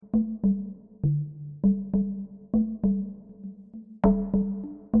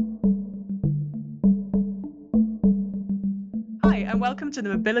welcome to the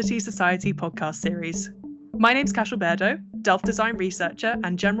Mobility Society podcast series. My name's Cash Alberto, Delft design researcher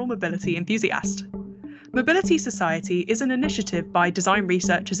and general mobility enthusiast. Mobility Society is an initiative by design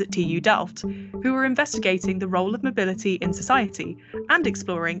researchers at TU Delft who are investigating the role of mobility in society and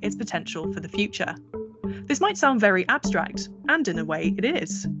exploring its potential for the future. This might sound very abstract, and in a way it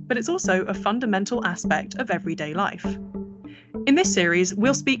is, but it's also a fundamental aspect of everyday life. In this series,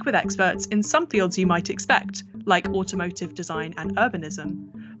 we'll speak with experts in some fields you might expect, like automotive design and urbanism,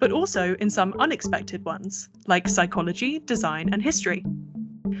 but also in some unexpected ones, like psychology, design and history.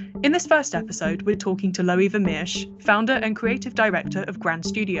 In this first episode, we're talking to Lowie Vermeersch, founder and creative director of Grand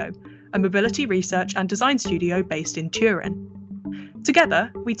Studio, a mobility research and design studio based in Turin.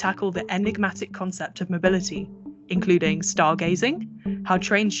 Together, we tackle the enigmatic concept of mobility, including stargazing, how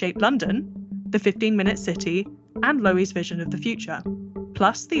trains shape London, the 15-minute city, and Lowie's vision of the future,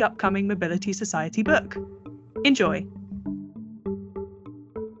 plus the upcoming Mobility Society book. Enjoy.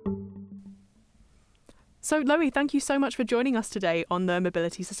 So, Lowie, thank you so much for joining us today on the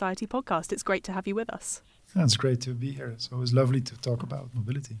Mobility Society podcast. It's great to have you with us. It's great to be here. It's always lovely to talk about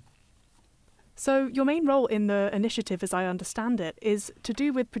mobility. So, your main role in the initiative, as I understand it, is to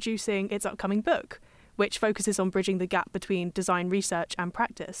do with producing its upcoming book, which focuses on bridging the gap between design research and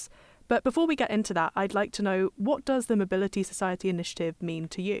practice. But before we get into that, I'd like to know, what does the Mobility Society initiative mean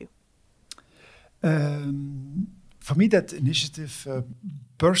to you? For me, that initiative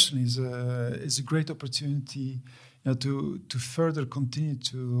personally is a great opportunity, to further continue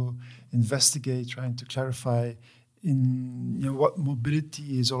to investigate, trying to clarify what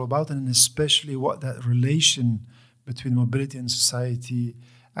mobility is all about, and especially what that relation between mobility and society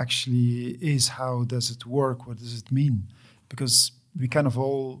actually is. How does it work? What does it mean? Because we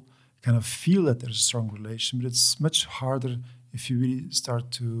all feel that there's a strong relation, but it's much harder if you really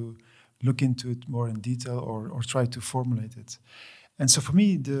start to look into it more in detail or try to formulate it. And so for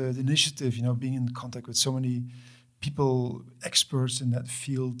me, the initiative, being in contact with so many people, experts in that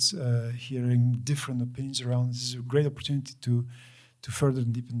field, hearing different opinions around, this is a great opportunity to further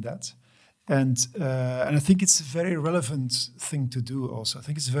deepen that. And I think it's a very relevant thing to do also. I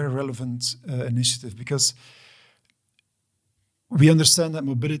think it's a very relevant initiative because we understand that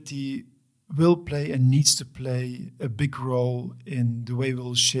mobility will play and needs to play a big role in the way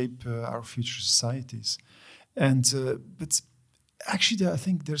we'll shape our future societies. And but actually, I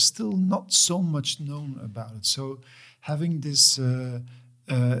think there's still not so much known about it. So having this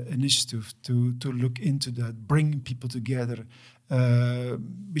initiative to look into that, bring people together,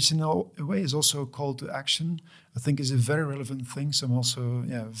 which in a way is also a call to action, I think is a very relevant thing. So I'm also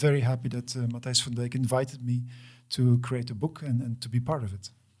very happy that Matthijs van Dijk invited me to create a book and to be part of it.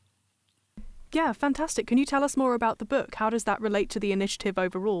 Yeah, fantastic. Can you tell us more about the book? How does that relate to the initiative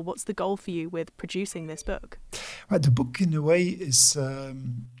overall? What's the goal for you with producing this book? Well, the book, in a way, is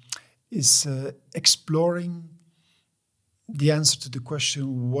exploring the answer to the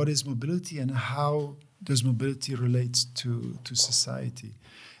question, what is mobility and how does mobility relate to society?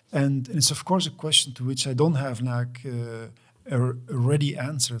 And it's, of course, a question to which I don't have a ready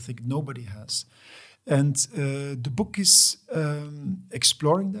answer. I think nobody has. And the book is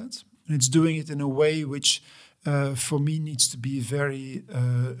exploring that. And it's doing it in a way which, for me, needs to be very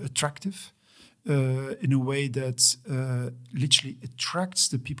attractive, in a way that literally attracts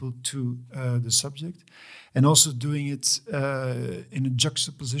the people to the subject, and also doing it in a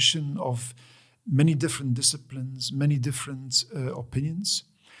juxtaposition of many different disciplines, many different opinions,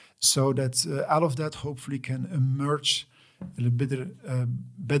 so that out of that hopefully can emerge a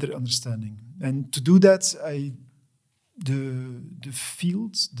better understanding. And to do that, the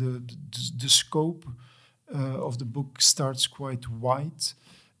field, the scope of the book starts quite wide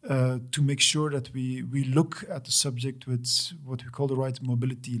to make sure that we look at the subject with what we call the right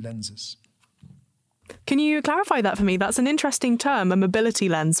mobility lenses. Can you clarify that for me? That's an interesting term, a mobility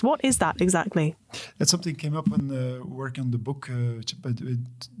lens. What is that exactly? That's something that came up when working on the book, which we're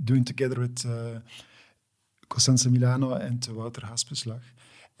doing together with Costanza Milano and Wouter Haspeslag.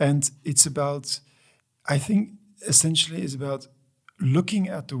 And it's about, I think, essentially is about looking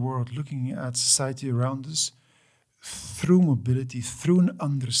at the world, looking at society around us through mobility, through an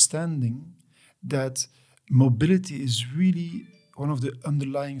understanding that mobility is really one of the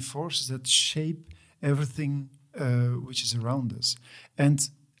underlying forces that shape everything which is around us. And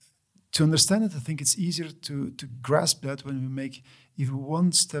to understand it, I think it's easier to grasp that when we make even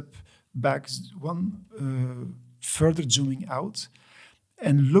one step back, one further zooming out,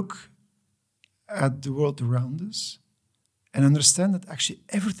 and look at the world around us and understand that actually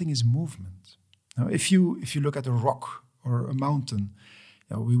everything is movement. Now, if you look at a rock or a mountain,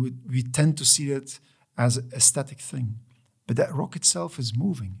 we tend to see that as a static thing. but that rock itself is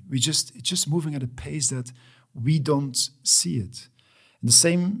moving. It's just moving at a pace that we don't see it. And the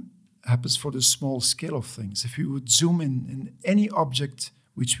same happens for the small scale of things. If we would zoom in any object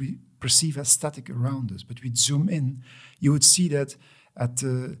which we perceive as static around us, but we'd zoom in, you would see that at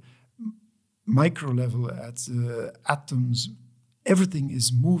the micro level, at the atoms, everything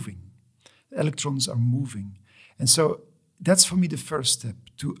is moving. The electrons are moving. And so that's for me the first step,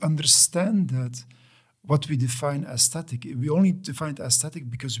 to understand that what we define as static, we only define it as static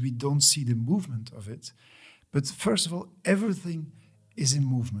because we don't see the movement of it. But first of all, everything is in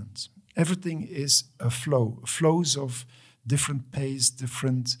movement. Everything is a flow, flows of different pace,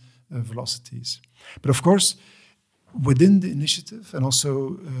 different velocities. But of course, within the initiative and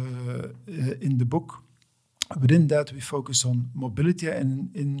also in the book, within that we focus on mobility,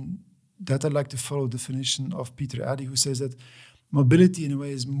 and in that I'd like to follow the definition of Peter Addy, who says that mobility in a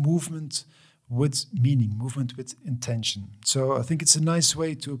way is movement with meaning, movement with intention. So I think it's a nice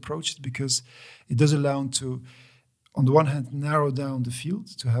way to approach it because it does allow to, on the one hand, narrow down the field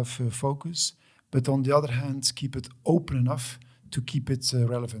to have focus, but on the other hand, keep it open enough to keep it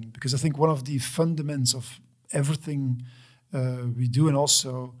relevant. Because I think one of the fundamentals of everything we do, and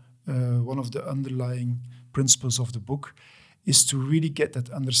also one of the underlying principles of the book, is to really get that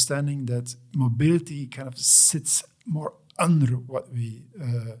understanding that mobility kind of sits more under what we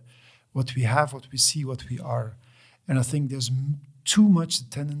have, what we see, what we are. And I think there's too much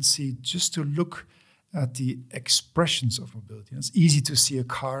tendency just to look at the expressions of mobility. And it's easy to see a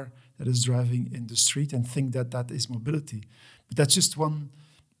car that is driving in the street and think that that is mobility. But that's just one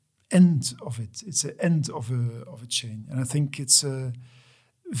end of it. It's an end of a chain. And I think it's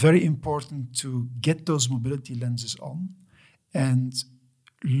very important to get those mobility lenses on and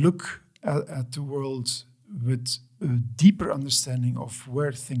look at the world with a deeper understanding of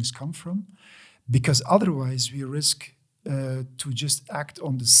where things come from, because otherwise we risk to just act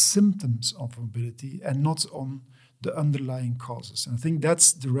on the symptoms of mobility and not on the underlying causes. And I think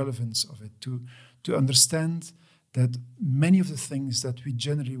that's the relevance of it, to understand that many of the things that we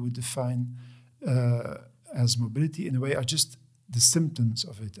generally would define as mobility in a way are just the symptoms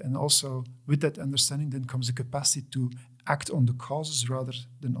of it. And also with that understanding then comes the capacity to act on the causes rather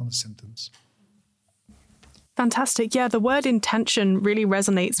than on the symptoms. Fantastic. Yeah, the word intention really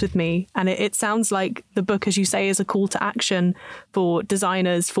resonates with me. And it sounds like the book, as you say, is a call to action for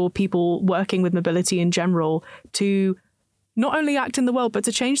designers, for people working with mobility in general, to not only act in the world, but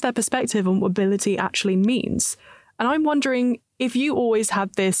to change their perspective on what mobility actually means. And I'm wondering if you always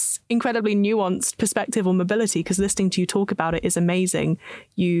had this incredibly nuanced perspective on mobility, because listening to you talk about it is amazing.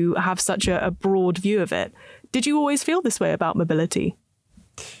 You have such a broad view of it. Did you always feel this way about mobility?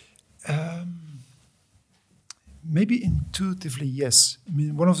 Maybe intuitively, yes. I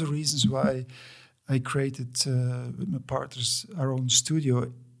mean, one of the reasons why I created with my partners our own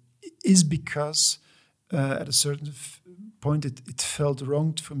studio is because at a certain point it felt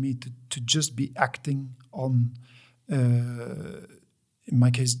wrong for me to just be acting on, in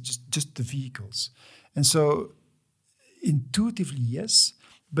my case, just the vehicles. And so intuitively, yes,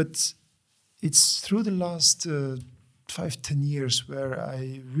 but it's through the last 5-10 years where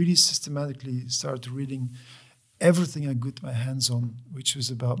I really systematically started reading everything I got my hands on, which was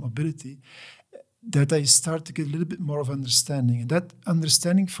about mobility, that I started to get a little bit more of understanding. And that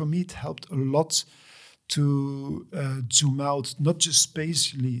understanding, for me, it helped a lot to zoom out, not just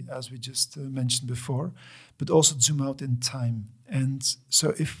spatially, as we just mentioned before, but also zoom out in time. And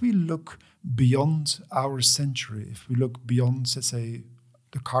so if we look beyond our century, if we look beyond, let's say,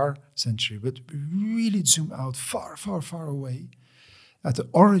 the car century, but we really zoom out far, far, far away, at the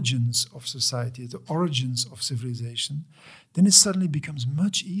origins of society, at the origins of civilization, then it suddenly becomes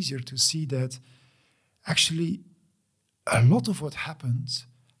much easier to see that actually a lot of what happened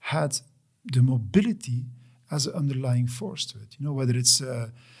had the mobility as an underlying force to it. You know, whether it's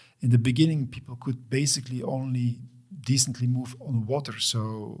in the beginning, people could basically only decently move on water,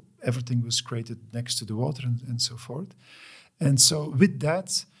 so everything was created next to the water and so forth. And so with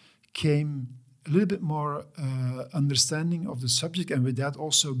that came a little bit more understanding of the subject, and with that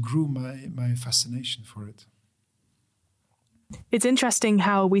also grew my fascination for it. It's interesting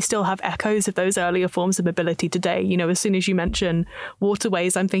how we still have echoes of those earlier forms of mobility today. You know, as soon as you mention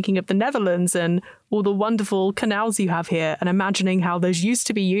waterways, I'm thinking of the Netherlands and all the wonderful canals you have here, and imagining how those used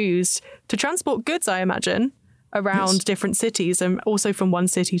to be used to transport goods, I imagine, around different cities and also from one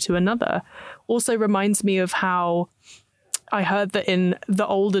city to another. Also reminds me of how I heard that in the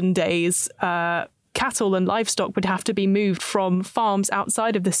olden days, cattle and livestock would have to be moved from farms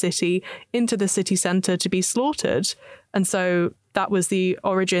outside of the city into the city centre to be slaughtered. And so that was the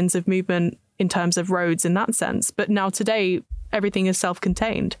origins of movement in terms of roads in that sense. But now today, everything is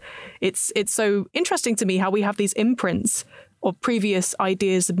self-contained. It's so interesting to me how we have these imprints of previous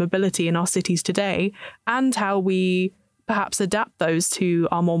ideas of mobility in our cities today, and how we perhaps adapt those to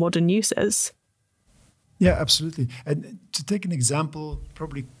our more modern uses. Yeah, absolutely. And to take an example,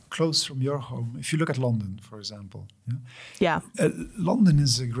 probably close from your home, if you look at London, for example. London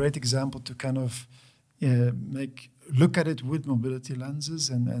is a great example to kind of look at it with mobility lenses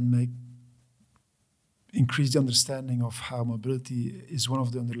and increase the understanding of how mobility is one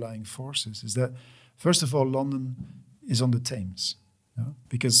of the underlying forces. Is that, first of all, London is on the Thames,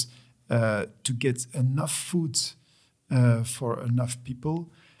 because to get enough food for enough people,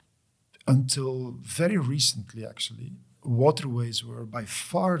 until very recently, actually, waterways were by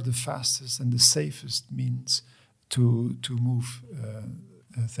far the fastest and the safest means to move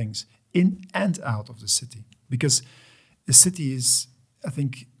things in and out of the city. Because a city is, I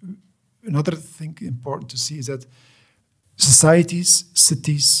think, another thing important to see is that societies,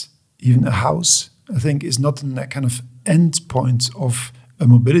 cities, even a house, I think, is not a kind of end point of a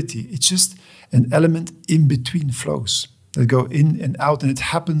mobility. It's just an element in between flows that go in and out, and it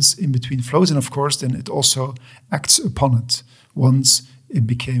happens in between flows. And of course, then it also acts upon it once it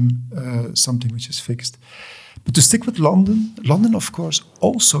became something which is fixed. But to stick with London, London, of course,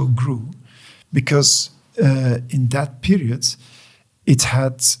 also grew because in that period, it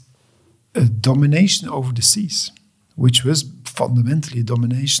had a domination over the seas, which was fundamentally a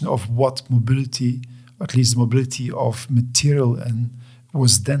domination of what mobility, or at least the mobility of material, and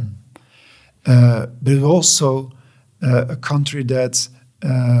was then. But it also a country that,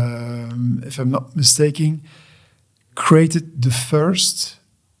 if I'm not mistaken, created the first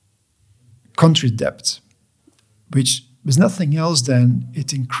country debt, which was nothing else than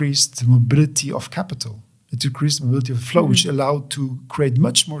it increased the mobility of capital. It increased the mobility of flow, which allowed to create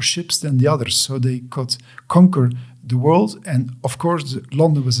much more ships than the others, so they could conquer the world. And of course,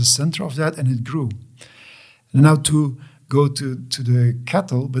 London was the center of that, and it grew. And now to go to the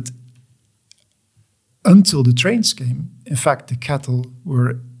cattle, but until the trains came, in fact, the cattle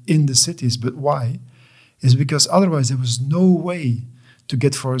were in the cities. But why? Is because otherwise there was no way to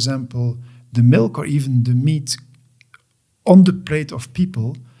get, for example, the milk or even the meat on the plate of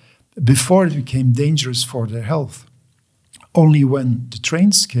people before it became dangerous for their health. Only when the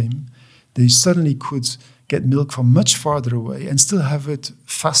trains came, they suddenly could get milk from much farther away and still have it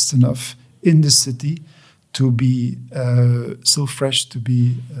fast enough in the city to be still fresh, to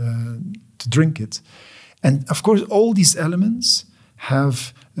drink it. And of course, all these elements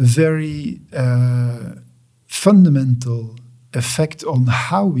have a very fundamental effect on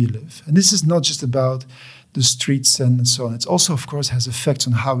how we live. And this is not just about the streets and so on. It also, of course, has effects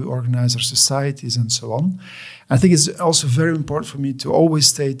on how we organize our societies and so on. I think it's also very important for me to always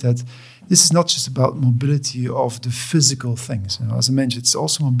state that this is not just about mobility of the physical things. As I mentioned, it's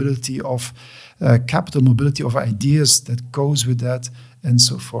also mobility of capital, mobility of ideas that goes with that, and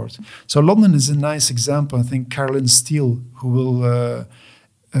so forth. So London is a nice example. I think Carolyn Steele, who will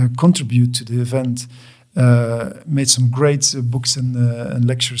contribute to the event, made some great books and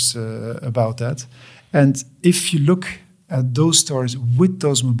lectures about that. And if you look at those stories with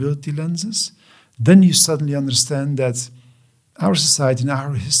those mobility lenses, then you suddenly understand that our society and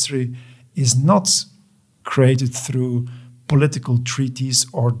our history is not created through political treaties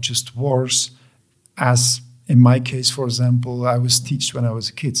or just wars, as in my case, for example, I was taught when I was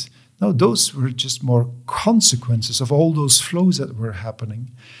a kid. No, those were just more consequences of all those flows that were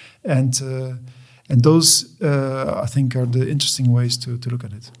happening. And those, I think, are the interesting ways to look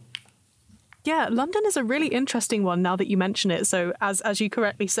at it. Yeah, London is a really interesting one now that you mention it. So as you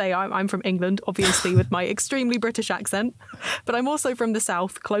correctly say, I'm from England, obviously, with my extremely British accent, but I'm also from the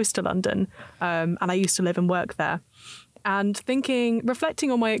south, close to London, and I used to live and work there. And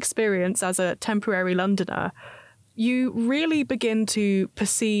reflecting on my experience as a temporary Londoner, you really begin to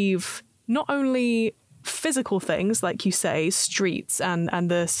perceive not only physical things, like you say, streets and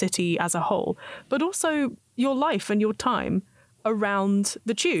the city as a whole, but also your life and your time around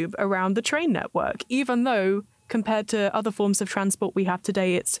the tube, around the train network, even though compared to other forms of transport we have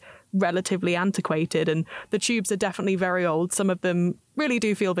today, it's relatively antiquated, and the tubes are definitely very old. Some of them really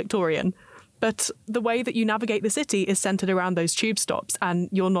do feel Victorian. But the way that you navigate the city is centered around those tube stops and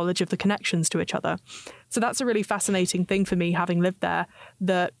your knowledge of the connections to each other. So that's a really fascinating thing for me, having lived there,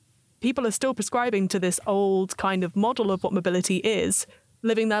 that people are still prescribing to this old kind of model of what mobility is,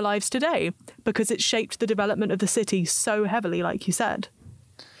 living their lives today, because it shaped the development of the city so heavily, like you said.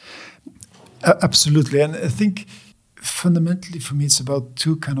 Absolutely. And I think fundamentally for me, it's about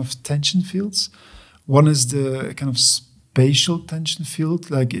two kind of tension fields. One is the kind of spatial tension field.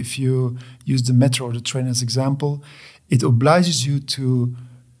 Like if you use the metro or the train as example, it obliges you to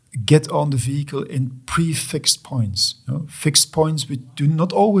get on the vehicle in prefixed points. Fixed points which do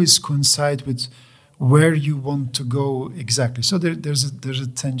not always coincide with where you want to go exactly. So there's a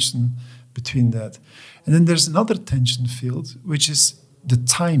tension between that. And then there's another tension field, which is the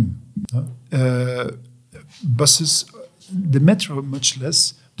time. Buses, the metro much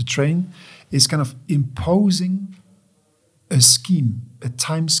less, the train is kind of imposing a scheme, a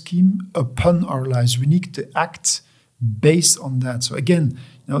time scheme upon our lives. We need to act based on that. So again,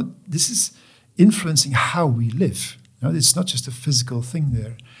 this is influencing how we live. It's not just a physical thing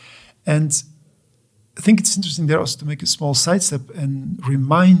there. And I think it's interesting there also to make a small sidestep and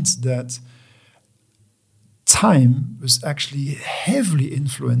remind that time was actually heavily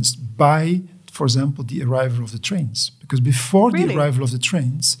influenced by, for example, the arrival of the trains. Because before the arrival of the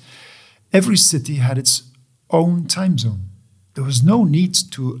trains, every city had its own time zone. There was no need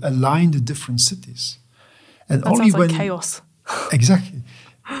to align the different cities. And that only sounds like chaos. Exactly.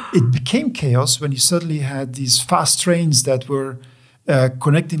 It became chaos when you suddenly had these fast trains that were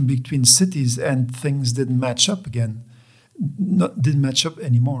connecting between cities and things didn't match up again, didn't match up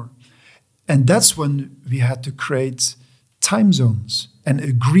anymore. And that's when we had to create time zones and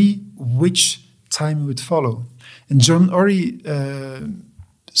agree which time we would follow. And John Orry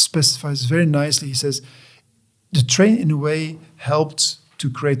specifies very nicely, he says, the train in a way helped to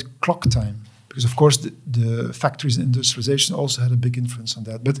create clock time. Because of course the factories and industrialization also had a big influence on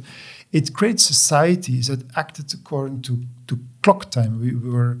that. But it created societies that acted according to clock time. We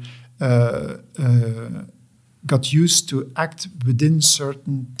were got used to act within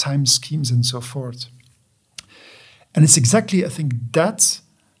certain time schemes and so forth. And it's exactly, I think, that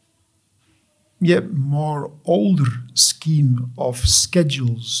more older scheme of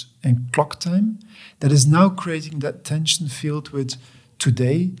schedules and clock time that is now creating that tension field with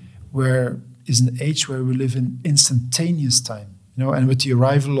today, where is an age where we live in instantaneous time, and with the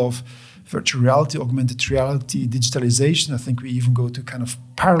arrival of virtual reality, augmented reality, digitalization, I think we even go to kind of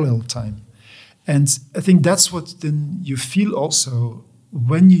parallel time. And I think that's what then you feel also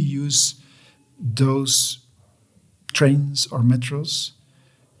when you use those trains or metros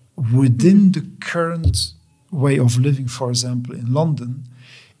within the current way of living. For example, in London,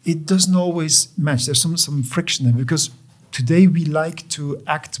 it doesn't always match. There's some friction there because today we like to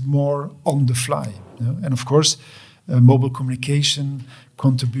act more on the fly, and of course, mobile communication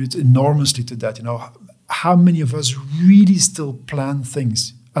contributes enormously to that. How many of us really still plan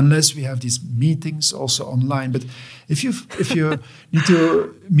things, unless we have these meetings also online? But if you need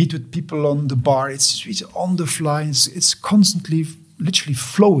to meet with people on the bar, it's really on the fly. It's constantly, literally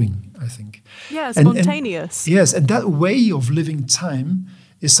flowing, I think. Yeah, spontaneous. Yes, and that way of living time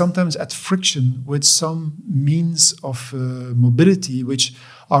is sometimes at friction with some means of mobility which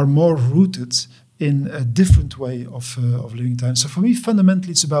are more rooted in a different way of living time. So for me,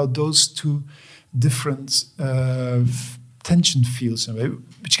 fundamentally, it's about those two different tension fields, in a way,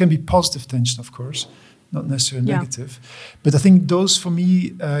 which can be positive tension, of course, not necessarily negative. But I think those, for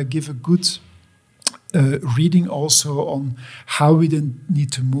me, give a good reading also on how we then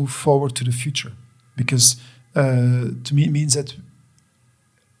need to move forward to the future. Because to me, it means that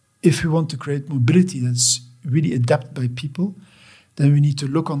if we want to create mobility that's really adapted by people, then we need to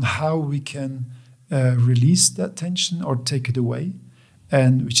look on how we can release that tension or take it away,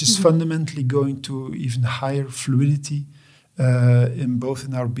 and which is fundamentally going to even higher fluidity in both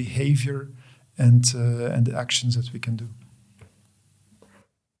in our behavior and the actions that we can do.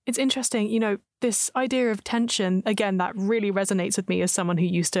 It's interesting, this idea of tension, again, that really resonates with me as someone who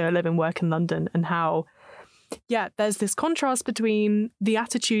used to live and work in London, and how there's this contrast between the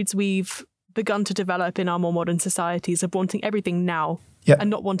attitudes we've begun to develop in our more modern societies of wanting everything now and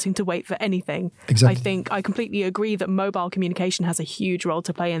not wanting to wait for anything. Exactly. I think I completely agree that mobile communication has a huge role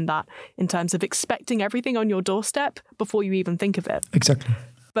to play in that, in terms of expecting everything on your doorstep before you even think of it. Exactly.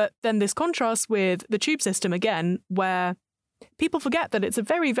 But then this contrast with the tube system again, where people forget that it's a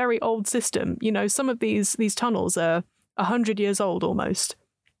very, very old system. Some of these tunnels are 100 years old almost.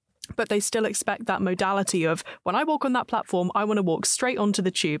 But they still expect that modality of, when I walk on that platform, I want to walk straight onto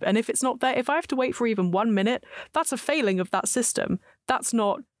the tube. And if it's not there, if I have to wait for even 1 minute, that's a failing of that system. That's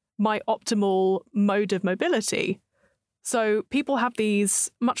not my optimal mode of mobility. So people have these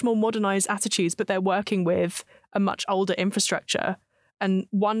much more modernized attitudes, but they're working with a much older infrastructure. And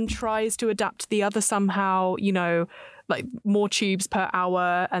one tries to adapt the other somehow, like more tubes per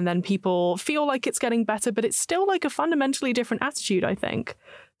hour. And then people feel like it's getting better, but it's still like a fundamentally different attitude, I think.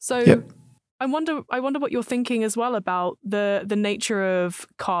 So I wonder what you're thinking as well about the nature of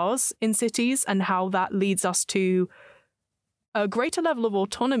cars in cities and how that leads us to a greater level of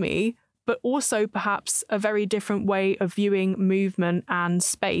autonomy, but also perhaps a very different way of viewing movement and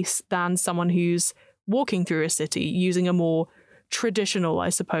space than someone who's walking through a city using a more traditional, I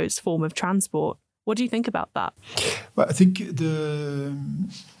suppose, form of transport. What do you think about that? Well, I think the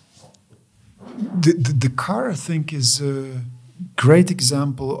car, I think, is a great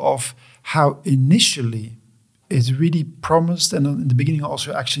example of how initially it really promised, and in the beginning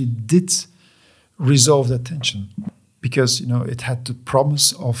also actually did resolve that tension, because it had the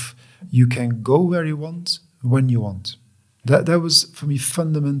promise of you can go where you want when you want. That was for me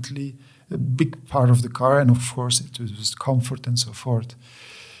fundamentally a big part of the car, and of course it was comfort and so forth.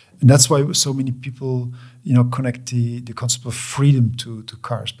 And that's why so many people, connect the concept of freedom to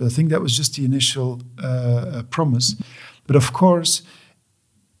cars. But I think that was just the initial promise. But of course,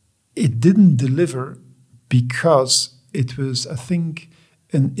 it didn't deliver because it was, I think,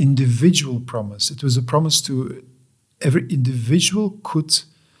 an individual promise. It was a promise to every individual could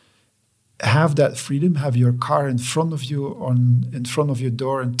have that freedom, have your car in front of you, in front of your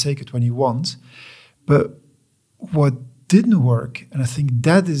door, and take it when you want. But what didn't work, and I think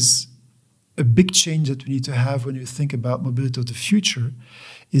that is a big change that we need to have when you think about mobility of the future,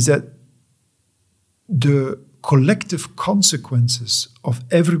 is that the collective consequences of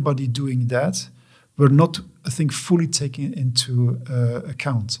everybody doing that were not, I think, fully taken into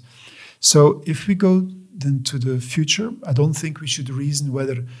account. So if we go then to the future, I don't think we should reason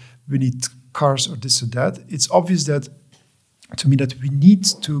whether we need cars or this or that. It's obvious that, to me, that we need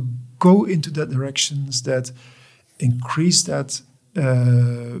to go into that directions that increase that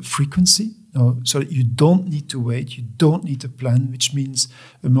frequency, so that you don't need to wait, you don't need to plan, which means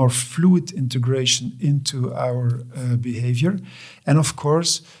a more fluid integration into our behavior. And of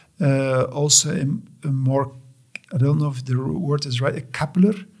course, also a more, I don't know if the word is right, a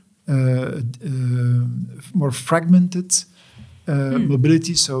capillary, more fragmented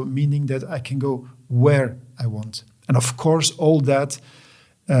mobility, so meaning that I can go where I want. And of course, all that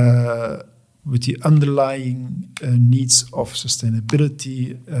with the underlying needs of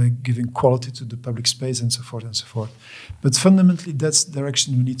sustainability, giving quality to the public space, and so forth and so forth. But fundamentally, that's the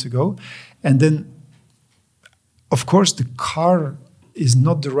direction we need to go. And then, of course, the car is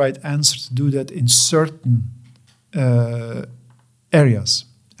not the right answer to do that in certain areas.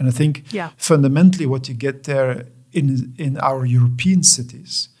 And I think fundamentally what you get there in our European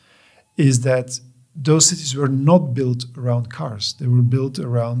cities is that those cities were not built around cars. They were built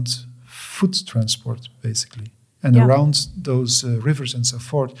around foot transport, basically, and around those rivers and so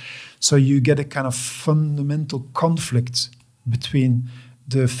forth. So you get a kind of fundamental conflict between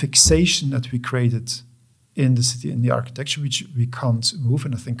the fixation that we created in the city, in the architecture, which we can't move,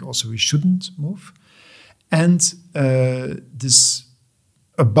 and I think also we shouldn't move, and this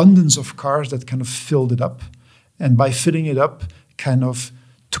abundance of cars that kind of filled it up, and by filling it up, kind of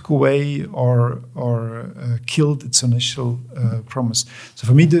took away or killed its initial promise. So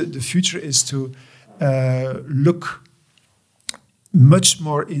for me, the future is to look much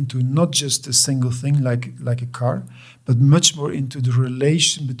more into not just a single thing like a car, but much more into the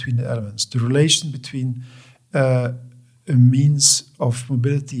relation between the elements, the relation between a means of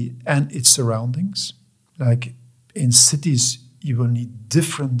mobility and its surroundings. Like in cities, you will need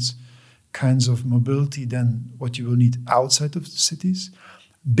different kinds of mobility than what you will need outside of the cities.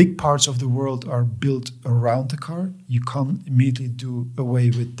 Big parts of the world are built around the car. You can't immediately do away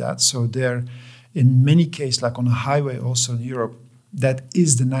with that. So there, in many cases, like on a highway also in Europe, that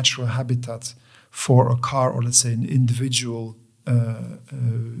is the natural habitat for a car, or let's say an individual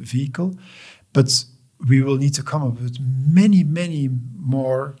vehicle. But we will need to come up with many, many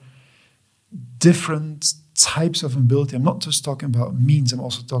more different types of mobility. I'm not just talking about means, I'm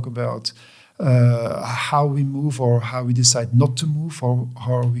also talking about how we move, or how we decide not to move, or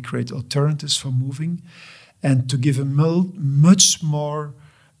how we create alternatives for moving, and to give a much more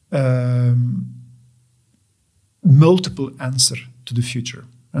multiple answer to the future.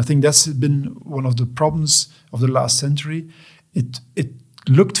 And I think that's been one of the problems of the last century. It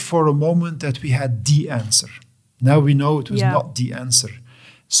looked for a moment that we had the answer. Now we know it was not the answer.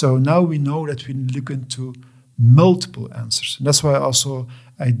 So now we know that we look into multiple answers. And that's why also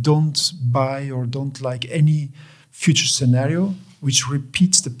I don't buy or don't like any future scenario which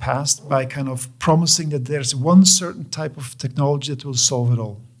repeats the past by kind of promising that there's one certain type of technology that will solve it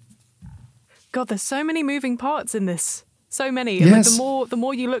all. God, there's so many moving parts in this. So many. Yes. Like the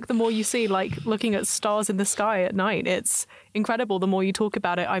more you look, the more you see, like looking at stars in the sky at night. It's incredible. The more you talk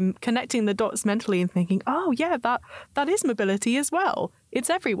about it, I'm connecting the dots mentally and thinking, oh yeah, that is mobility as well. It's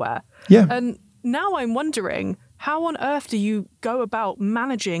everywhere. Yeah. And now I'm wondering, How on earth do you go about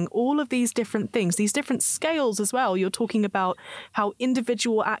managing all of these different things, these different scales as well? You're talking about how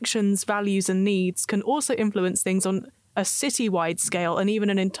individual actions, values, and needs can also influence things on a citywide scale and even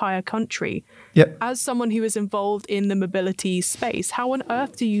an entire country. Yep. As someone who is involved in the mobility space, how on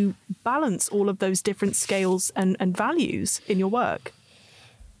earth do you balance all of those different scales and values in your work?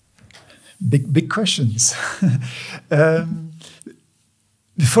 Big questions.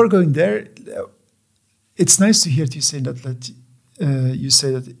 Before going there, it's nice to hear you say that you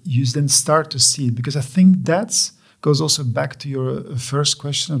say that you then start to see it, because I think that goes also back to your first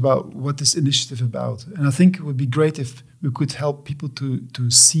question about what this initiative about. And I think it would be great if we could help people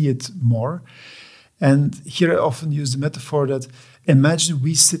to see it more. And here I often use the metaphor that imagine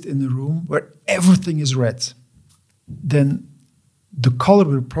we sit in a room where everything is red. Then the color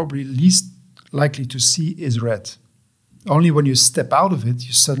we're probably least likely to see is red. Only when you step out of it,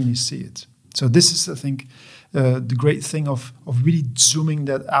 you suddenly see it. So this is, I think, the great thing of really zooming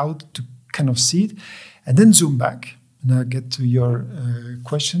that out to kind of see it. And then zoom back, and I'll get to your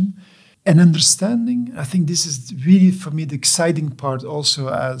question. And understanding, I think this is really, for me, the exciting part also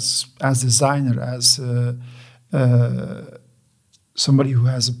as designer, as somebody who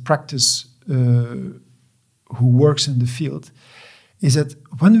has a practice, who works in the field, is that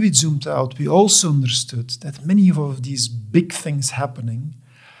when we zoomed out, we also understood that many of these big things happening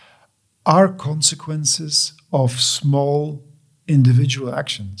are consequences of small individual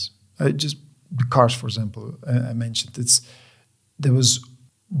actions. Just the cars, for example, I mentioned. There was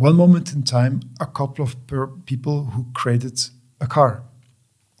one moment in time, a couple of people who created a car.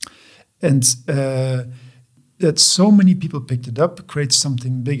 And that so many people picked it up, create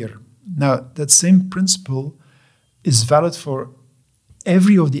something bigger. Now, that same principle is valid for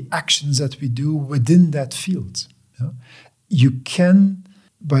every of the actions that we do within that field. You can,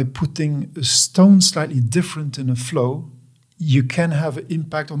 by putting a stone slightly different in a flow, you can have an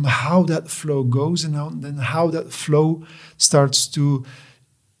impact on how that flow goes and then how that flow starts to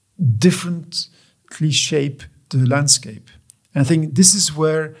differently shape the landscape. And I think this is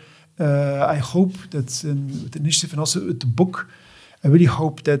where I hope that with the initiative and also with the book, I really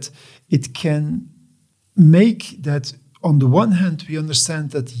hope that it can make that, on the one hand, we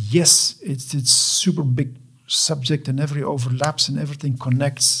understand that, yes, it's super big subject and every overlaps and everything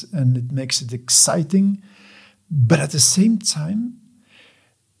connects and it makes it exciting. But at the same time,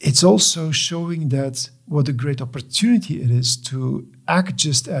 it's also showing that what a great opportunity it is to act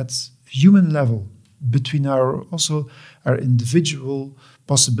just at human level between our individual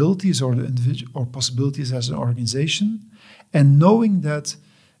possibilities or possibilities as an organization, and knowing that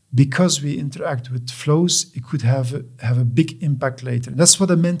because we interact with flows, it could have a big impact later. And that's what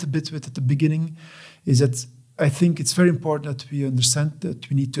I meant a bit with at the beginning, is that I think it's very important that we understand that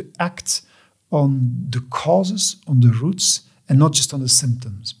we need to act on the causes, on the roots, and not just on the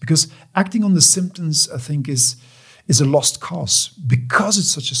symptoms. Because acting on the symptoms, I think, is a lost cause because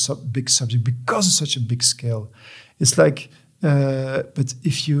it's such a big subject, because it's such a big scale. It's like, but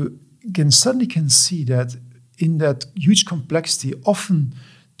if you suddenly can see that in that huge complexity, often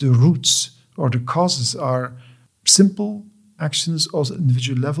the roots or the causes are simple actions, also at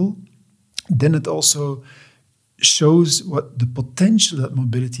individual level, then it also shows what the potential that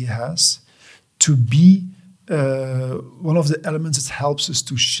mobility has to be one of the elements that helps us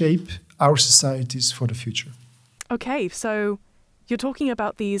to shape our societies for the future. Okay, so you're talking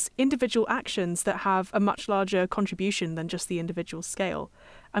about these individual actions that have a much larger contribution than just the individual scale.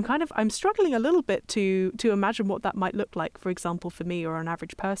 I'm struggling a little bit to imagine what that might look like, for example, for me or an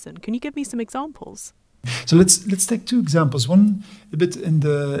average person. Can you give me some examples? So let's take two examples. One a bit in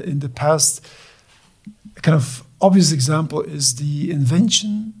the past, a kind of obvious example is the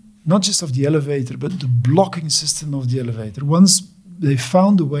invention, not just of the elevator, but the blocking system of the elevator. Once they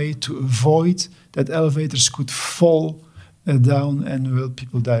found a way to avoid that elevators could fall down and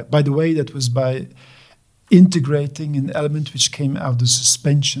people die. By the way, that was by integrating an element which came out of the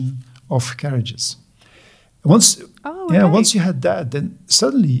suspension of carriages. Once you had that, then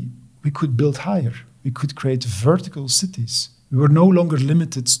suddenly we could build higher. We could create vertical cities. We were no longer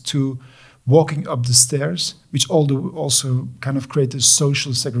limited to walking up the stairs, which also kind of created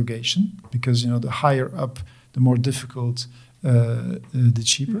social segregation, because the higher up, the more difficult, the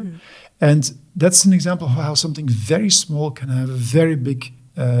cheaper. Mm-hmm. And that's an example of how something very small can have a very big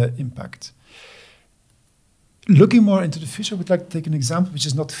impact. Looking more into the future, I would like to take an example which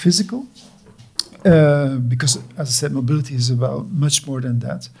is not physical, because, as I said, mobility is about much more than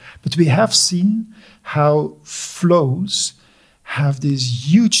that. But we have seen how flows have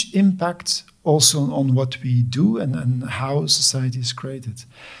this huge impact also on what we do and how society is created.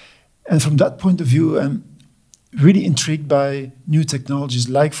 And from that point of view, really intrigued by new technologies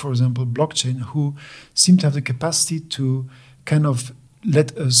like, for example, blockchain, who seem to have the capacity to kind of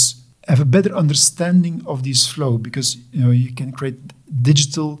let us have a better understanding of these flow, because you can create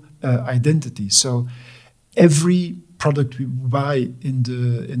digital identity. So every product we buy in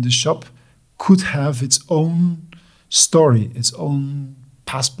the shop could have its own story, its own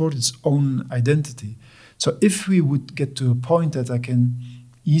passport, its own identity. So if we would get to a point that I can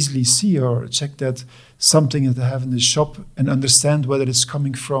easily see or check that something that I have in the shop and understand whether it's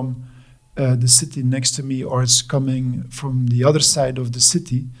coming from the city next to me or it's coming from the other side of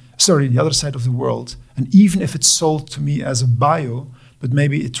the other side of the world, and even if it's sold to me as a bio, but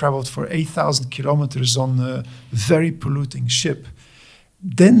maybe it traveled for 8,000 kilometers on a very polluting ship,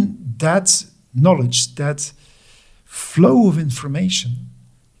 then that knowledge, that flow of information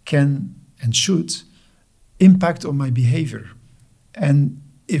can and should impact on my behavior. And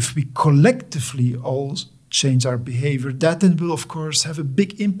if we collectively all change our behavior, that then will, of course, have a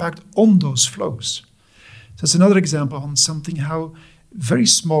big impact on those flows. So it's another example on something how very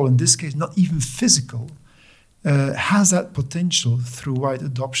small, in this case, not even physical, has that potential through wide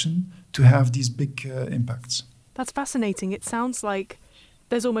adoption to have these big impacts. That's fascinating. It sounds like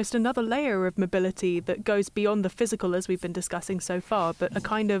there's almost another layer of mobility that goes beyond the physical, as we've been discussing so far, but a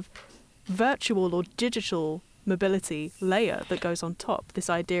kind of virtual or digital mobility layer that goes on top, this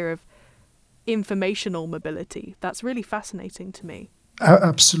idea of informational mobility. That's really fascinating to me.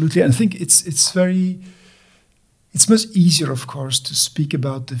 Absolutely. And I think it's much easier, of course, to speak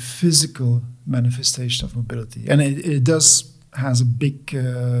about the physical manifestation of mobility. And it has a big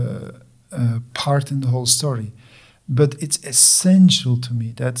part in the whole story. But it's essential to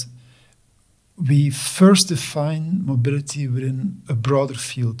me that we first define mobility within a broader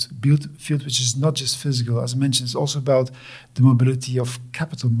field which is not just physical. As I mentioned, it's also about the mobility of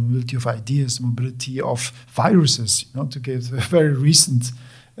capital, mobility of ideas, mobility of viruses, to give a very recent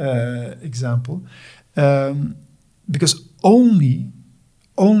example. Because only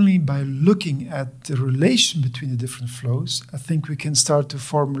by looking at the relation between the different flows, I think we can start to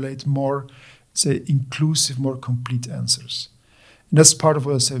formulate more, say, inclusive, more complete answers. And that's part of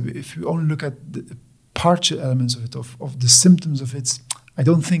what I said. If we only look at the partial elements of it, of the symptoms of it, I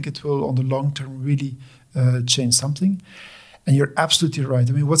don't think it will, on the long term, really change something. And you're absolutely right.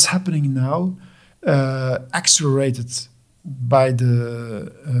 I mean, what's happening now, accelerated by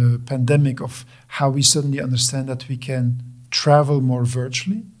the pandemic, of how we suddenly understand that we can travel more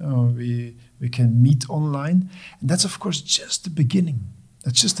virtually, we can meet online, and that's of course just the beginning.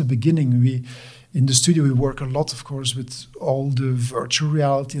 That's just the beginning. In the studio we work a lot, of course, with all the virtual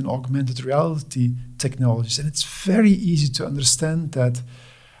reality and augmented reality technologies, and it's very easy to understand that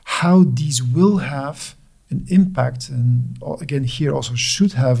how these will have an impact, and again here also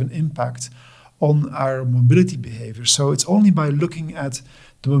should have an impact on our mobility behavior. So it's only by looking at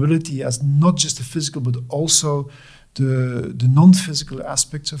the mobility as not just the physical, but also the non-physical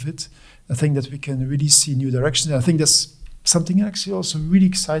aspects of it, I think that we can really see new directions. And I think that's something actually also really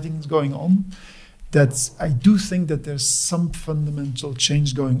exciting is going on, that I do think that there's some fundamental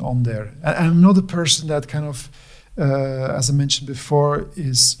change going on there. I'm not a person that kind of, as I mentioned before,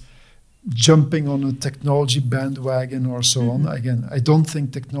 is jumping on a technology bandwagon or so on. Again, I don't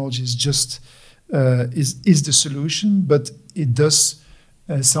think technology is just is the solution, but it does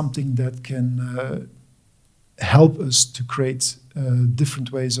something that can help us to create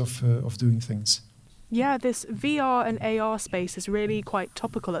different ways of doing things. Yeah, this VR and AR space is really quite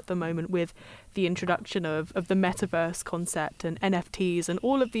topical at the moment, with the introduction of the metaverse concept and NFTs and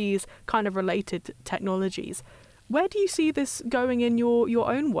all of these kind of related technologies. Where do you see this going in your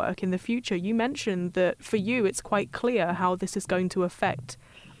own work in the future? You mentioned that for you it's quite clear how this is going to affect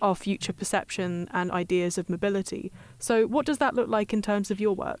our future perception and ideas of mobility. So what does that look like in terms of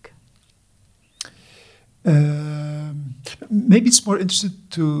your work? Maybe it's more interesting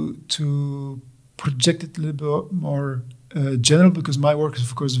to project it a little bit more general, because my work is,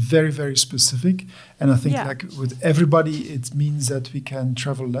 of course, very, very specific. And I think like with everybody, it means that we can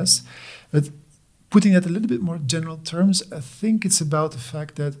travel less. But putting that a little bit more general terms, I think it's about the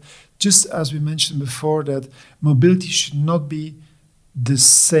fact that, just as we mentioned before, that mobility should not be the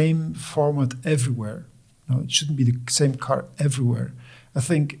same format everywhere. No, it shouldn't be the same car everywhere. I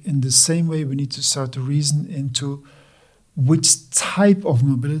think in the same way, we need to start to reason into which type of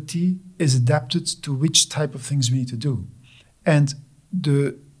mobility is adapted to which type of things we need to do. And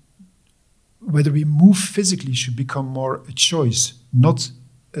whether we move physically should become more a choice, not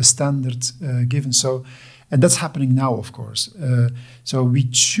a standard given. So, and that's happening now, of course. So we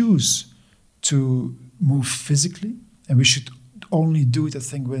choose to move physically, and we should only do it, I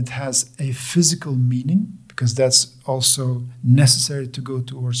think, when it has a physical meaning, because that's also necessary to go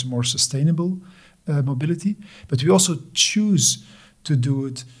towards a more sustainable mobility. But we also choose to do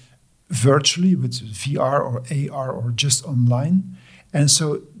it virtually with VR or AR or just online. And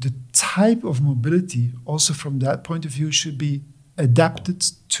so the type of mobility, also from that point of view, should be adapted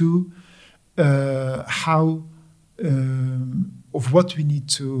to how of what we need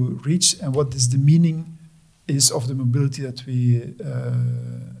to reach and what is the meaning is of the mobility that we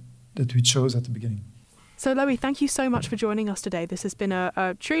chose at the beginning. So Lowie, thank you so much for joining us today. This has been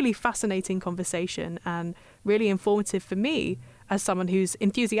a truly fascinating conversation and really informative for me as someone who's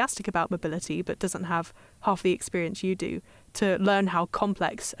enthusiastic about mobility but doesn't have half the experience you do, to learn how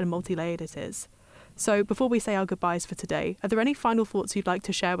complex and multi-layered it is. So before we say our goodbyes for today, are there any final thoughts you'd like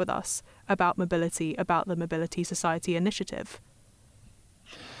to share with us about mobility, about the Mobility Society initiative?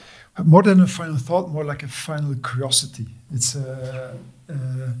 More than a final thought, more like a final curiosity. It's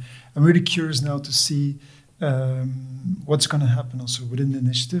I'm really curious now to see what's going to happen also within the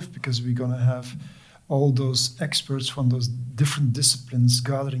initiative, because we're going to have all those experts from those different disciplines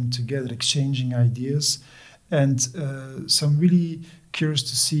gathering together, exchanging ideas. And so I'm really curious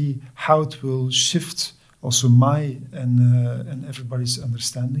to see how it will shift also my and everybody's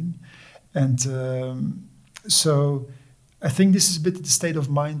understanding. And so I think this is a bit the state of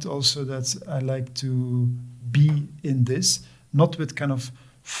mind also that I like to be in this, not with kind of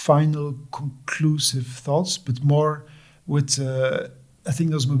final conclusive thoughts, but more with, I think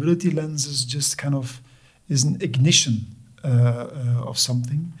those mobility lenses just kind of is an ignition of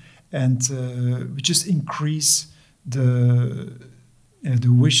something, and we just increase the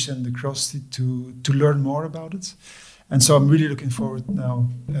wish and the curiosity to learn more about it. And so I'm really looking forward now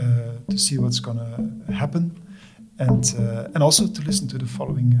to see what's going to happen, and also to listen to the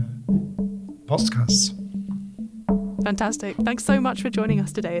following podcasts. Fantastic. Thanks so much for joining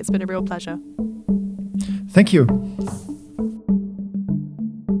us today. It's been a real pleasure. Thank you.